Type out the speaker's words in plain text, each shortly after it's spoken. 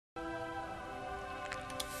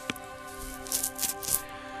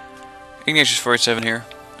Ignatius487 here,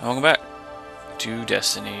 and welcome back to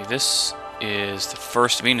Destiny. This is the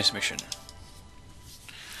first Venus mission.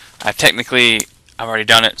 I've already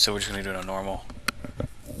done it, so we're just gonna do it on normal.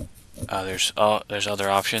 There's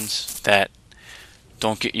other options that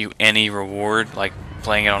don't get you any reward, like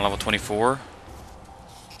playing it on level 24.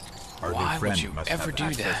 Why would you ever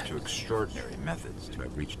do that? To extraordinary methods to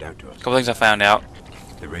have reached out to us. A couple things I found out.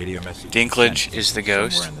 The radio message Dinklage is the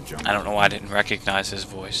ghost. in the jungle. I don't know why I didn't recognize his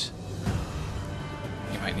voice.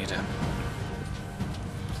 You might need to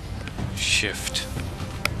shift.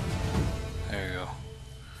 There you go.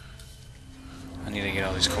 I need to get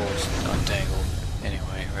all these cords untangled.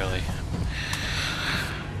 Anyway, really.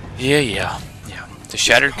 Yeah. The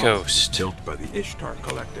Shattered Coast. Built by the Ishtar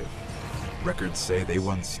Collective. Records say they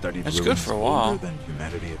once studied That's good ruins for a while. older than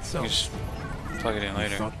humanity You itself. just plug it in We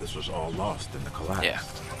later. thought this was all lost in the collapse. Yeah.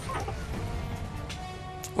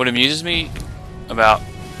 What amuses me about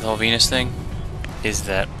the whole Venus thing is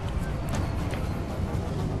that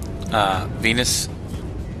Venus,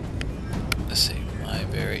 let's see,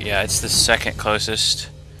 it's the second closest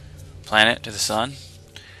planet to the sun,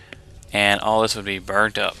 and all this would be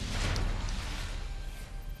burnt up.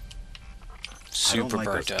 I don't Super like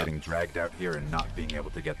burnt us up. getting dragged out here and not being able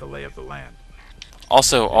to get the lay of the land.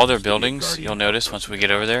 Also, all their buildings, you'll notice once we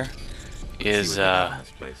get over there, is See what they got in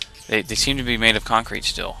this place. they seem to be made of concrete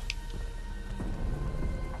still.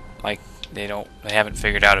 Like they haven't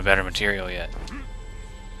figured out a better material yet.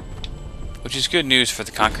 Which is good news for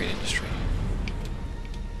the concrete industry.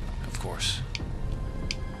 Of course.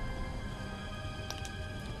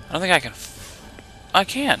 I don't think I can. I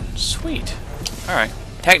can. Sweet. Alright.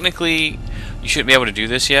 Technically, you shouldn't be able to do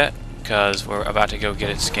this yet, because we're about to go get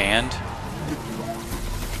it scanned. I'm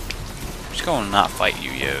just going to not fight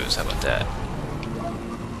you yos. How about that?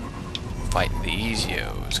 Fight these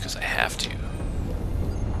yos, because I have to.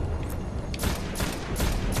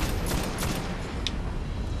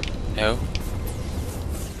 No?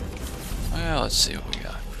 Well, let's see what we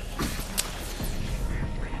got.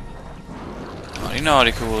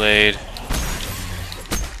 Naughty Kool-Aid.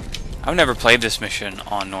 I've never played this mission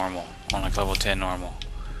on normal, on like level 10 normal.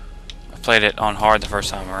 I played it on hard the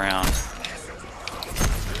first time around.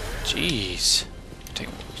 Jeez.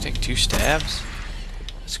 Take 2 stabs?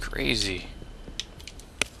 That's crazy.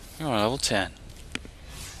 You're on level 10.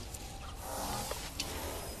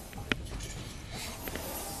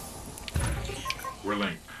 We're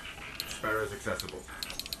linked. Sparrow's accessible.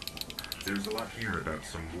 There's a lot here about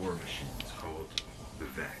some war machines called the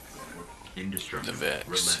Vex. Indestructible, The Vex.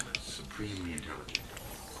 relentless, supremely intelligent.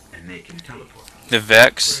 And they can teleport. The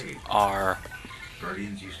Vex are,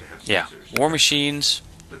 Guardians used to have yeah, sensors. war machines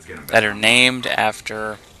Let's get 'em back that are on. named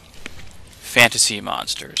after fantasy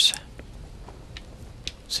monsters.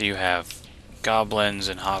 So you have goblins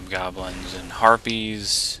and hobgoblins and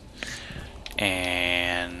harpies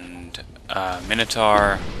and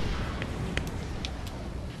minotaur,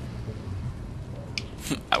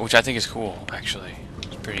 which I think is cool. Actually,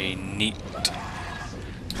 it's pretty neat.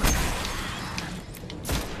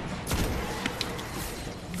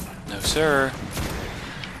 No sir.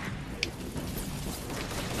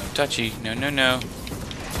 No touchy. No.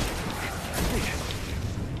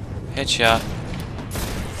 Headshot.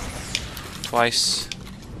 Twice.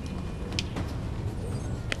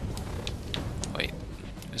 Wait.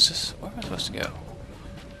 Is this... Where am I supposed to go?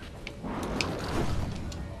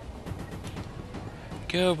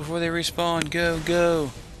 Go before they respawn.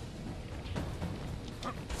 Go.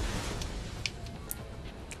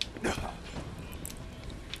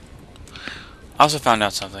 I also found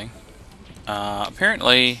out something.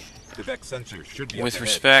 Apparently, The Vex sensor should be up with ahead.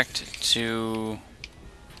 respect to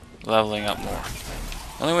leveling up more,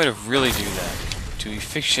 the only way to really do that, to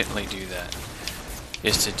efficiently do that,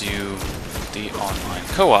 is to do the online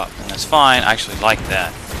co-op, and that's fine. I actually like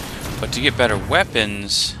that. But to get better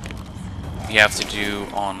weapons, you have to do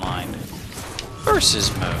online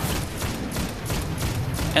versus mode,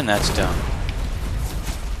 and that's dumb.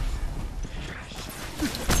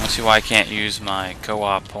 I don't see why I can't use my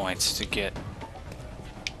co-op points to get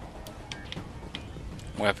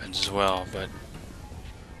weapons as well, but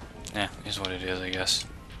yeah, is what it is, I guess.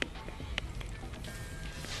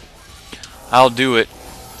 I'll do it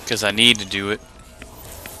because I need to do it.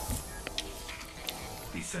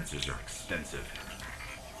 These sensors are extensive.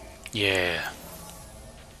 Yeah.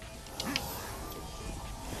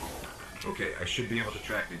 Okay, I should be able to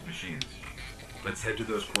track these machines. Let's head to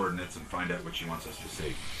those coordinates and find out what she wants us to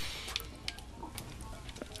see.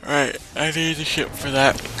 Right, I need a ship for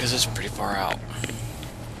that because it's pretty far out.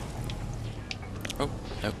 Oh,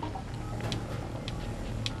 nope.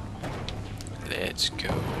 Let's go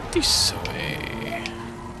this way.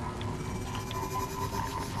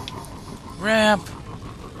 Ramp.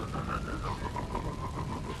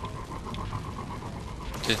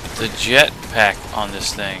 The jetpack on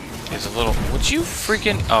this thing is a little... Would you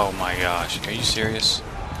freaking... Oh my gosh. Are you serious?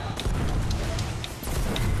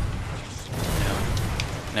 No.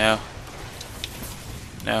 No.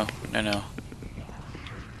 No, no, no.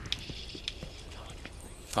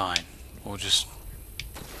 Fine. We'll just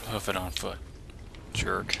hoof it on foot.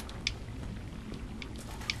 Jerk.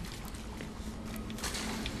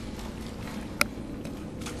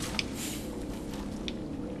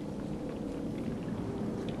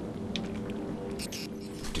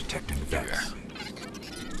 Detecting Vex.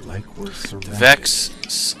 Like we're surrounded. The Vex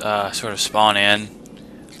sort of spawn in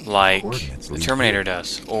like Coordinates the lead Terminator here.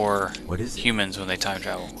 does, or What is it? humans when they time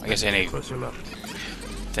travel. I guess Take a any closer look.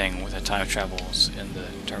 thing with a time travels in the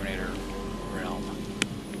Terminator realm.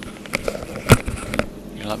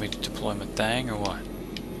 You let me deploy my thing or what?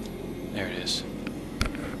 There it is.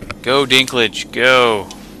 Go, Dinklage, go!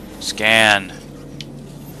 Scan.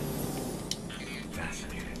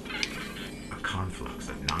 Fascinating. A conflux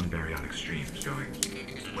of non-baryonic streams going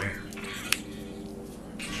where?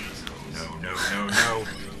 No, no, no, no.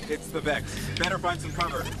 It's the Vex. Better find some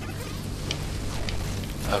cover.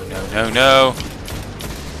 Oh no, no, no!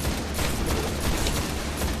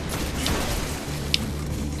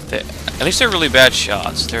 At least they're really bad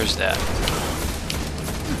shots. There's that.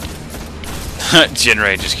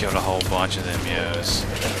 Jinray just killed a whole bunch of them, yes.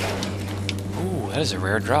 Ooh, that is a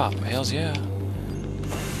rare drop. Hells yeah.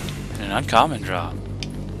 And an uncommon drop.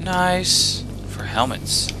 Nice. For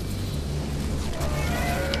helmets.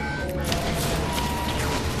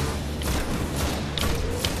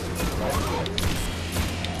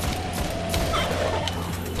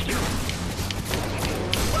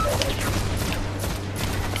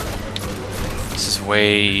 This is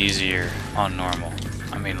way easier on normal.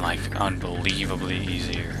 I mean, like, unbelievably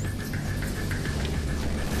easier.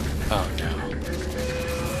 Oh no.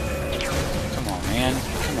 Come on, man.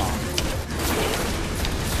 Come on.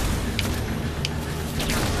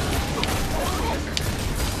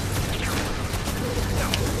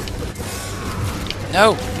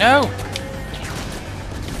 No! No!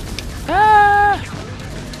 Ah!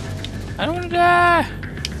 I don't want to die!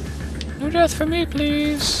 No death for me,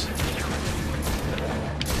 please!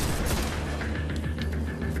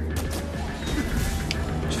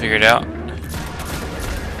 Figure it out.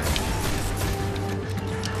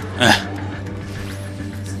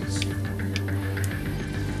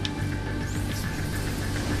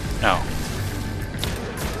 No.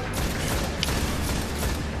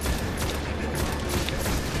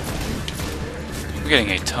 We're getting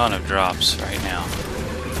a ton of drops right now.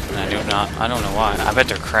 And I don't know why. I bet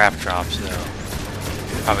they're crap drops though.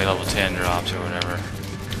 Probably level 10 drops or whatever.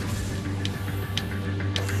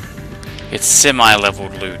 It's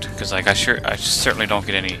semi-leveled loot, because like I certainly don't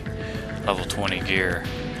get any level 20 gear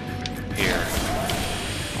here.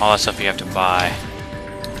 All that stuff you have to buy.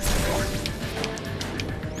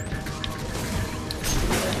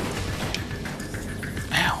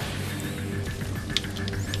 Ow.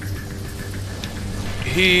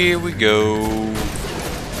 Here we go.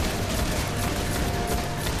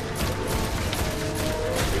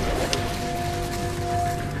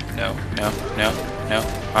 No, no, no, no.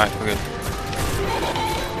 Alright, we're good.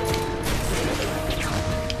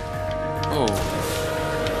 Oh.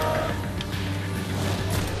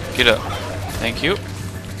 Get up. Thank you.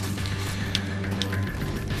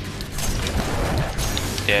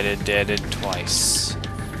 Deaded twice.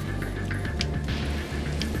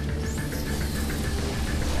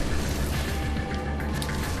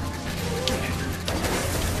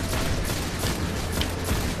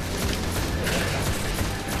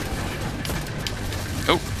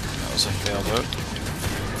 Oh, that was a failed vote.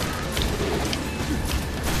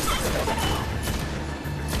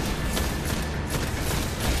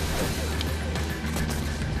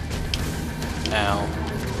 Now,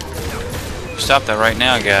 stop that right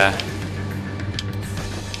now, guy.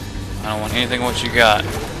 I don't want anything what you got.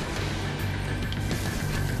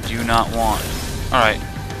 Do not want. Alright.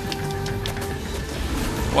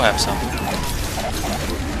 We'll have some.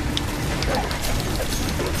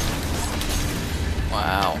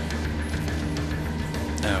 Wow.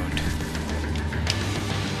 Owned.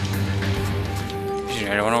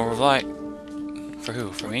 Generator went over light. For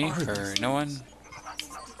who? For me? For no one?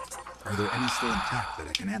 Are there any still intact that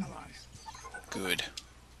I can analyze? Good.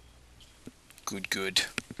 Good.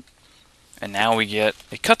 And now we get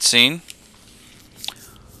a cutscene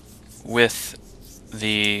with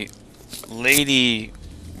the lady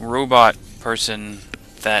robot person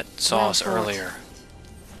that saw Well us fought. earlier.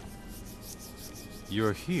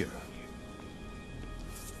 You're here.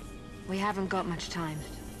 We haven't got much time.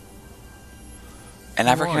 And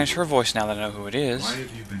I've Who are recognized you? her voice now that I know who it is. Why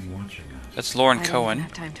have you been watching us? That's Lauren I don't Cohen. even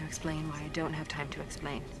have time to explain why I don't have time to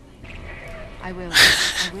explain. I will.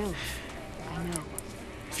 I will. I know.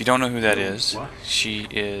 If you don't know who that is, What? she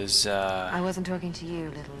is I wasn't talking to you,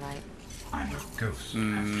 little light. I'm a ghost.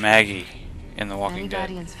 Maggie in The Walking Many Dead.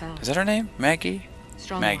 guardians fell. Is that her name? Maggie?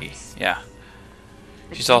 Strong Maggie, ones. yeah.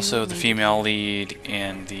 But She's few also the made it. female lead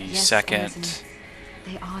in the Yes, second, Elizabeth.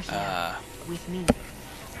 They are here. With me.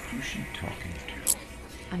 Who's she talking to?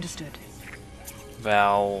 Understood.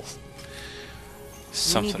 Val... You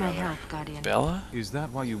something need or my other. help, Guardian. Is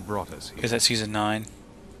that why you brought us here? Is that season 9?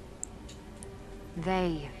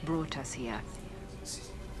 They brought us here.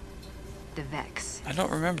 The Vex. I don't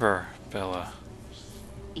remember, Bella.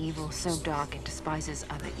 Evil so dark it despises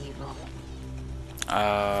other evil.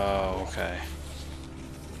 Oh, okay.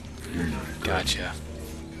 You're not a Gotcha.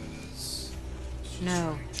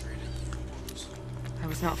 No. I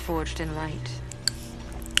was not forged in light.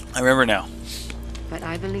 I remember now. But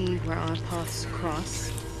I believe where our paths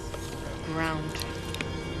cross, ground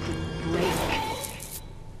could break.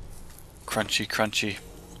 Crunchy, crunchy.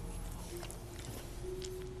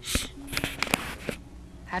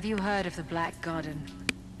 Have you heard of the Black Garden?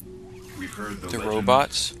 We've heard the The legend.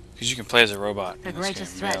 robots? Because you can play as a robot. The in this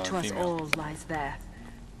greatest game, threat male to and us female. all lies there.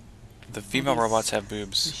 The female These robots have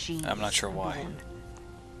boobs. Machines I'm not sure are why. born.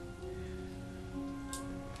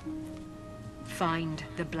 Find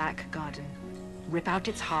the Black Garden. Rip out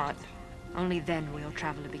its heart. Only then will your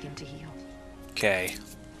traveler begin to heal. Okay.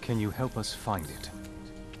 Can you help us find it?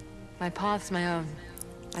 My path's my own.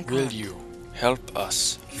 I Will can't. you help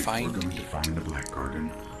us If we're find going to find the Black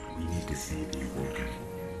Garden, we need to see the Awoken.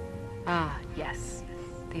 Ah, yes.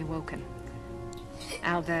 The Awoken.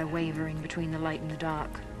 Out there wavering between the light and the dark.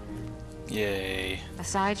 Yay. A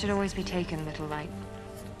side should always be taken, little light.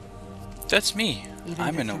 That's me. Even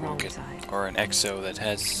I'm if an it's the wrong Awoken. side. Or an Exo that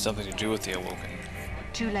has something to do with the Awoken.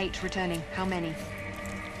 Too late returning. How many?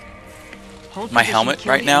 Hold My position, helmet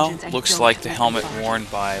kill right the now engines, and looks don't like the let them helmet fire. worn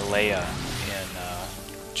by Leia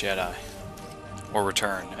in Jedi. Or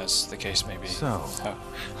Return, as the case may be. So, How- How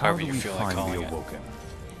however do you we feel like find calling the it. Awoken?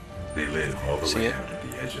 They live all the See way it? out at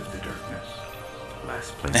the edge of the darkness.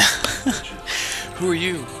 Last place of witches. Who are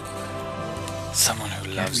you? Someone who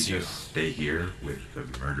Can't loves we you. just stay here with the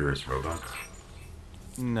murderous robots?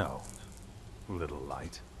 No, little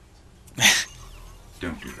light.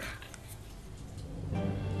 Don't do that.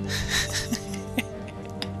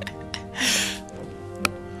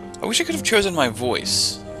 I wish I could have chosen my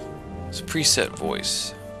voice. It's a preset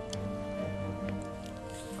voice.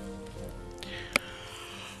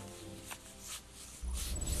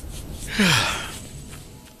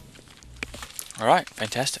 Alright,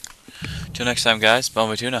 fantastic. Till next time, guys.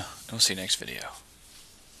 Bumba Tuna. We'll see you next video.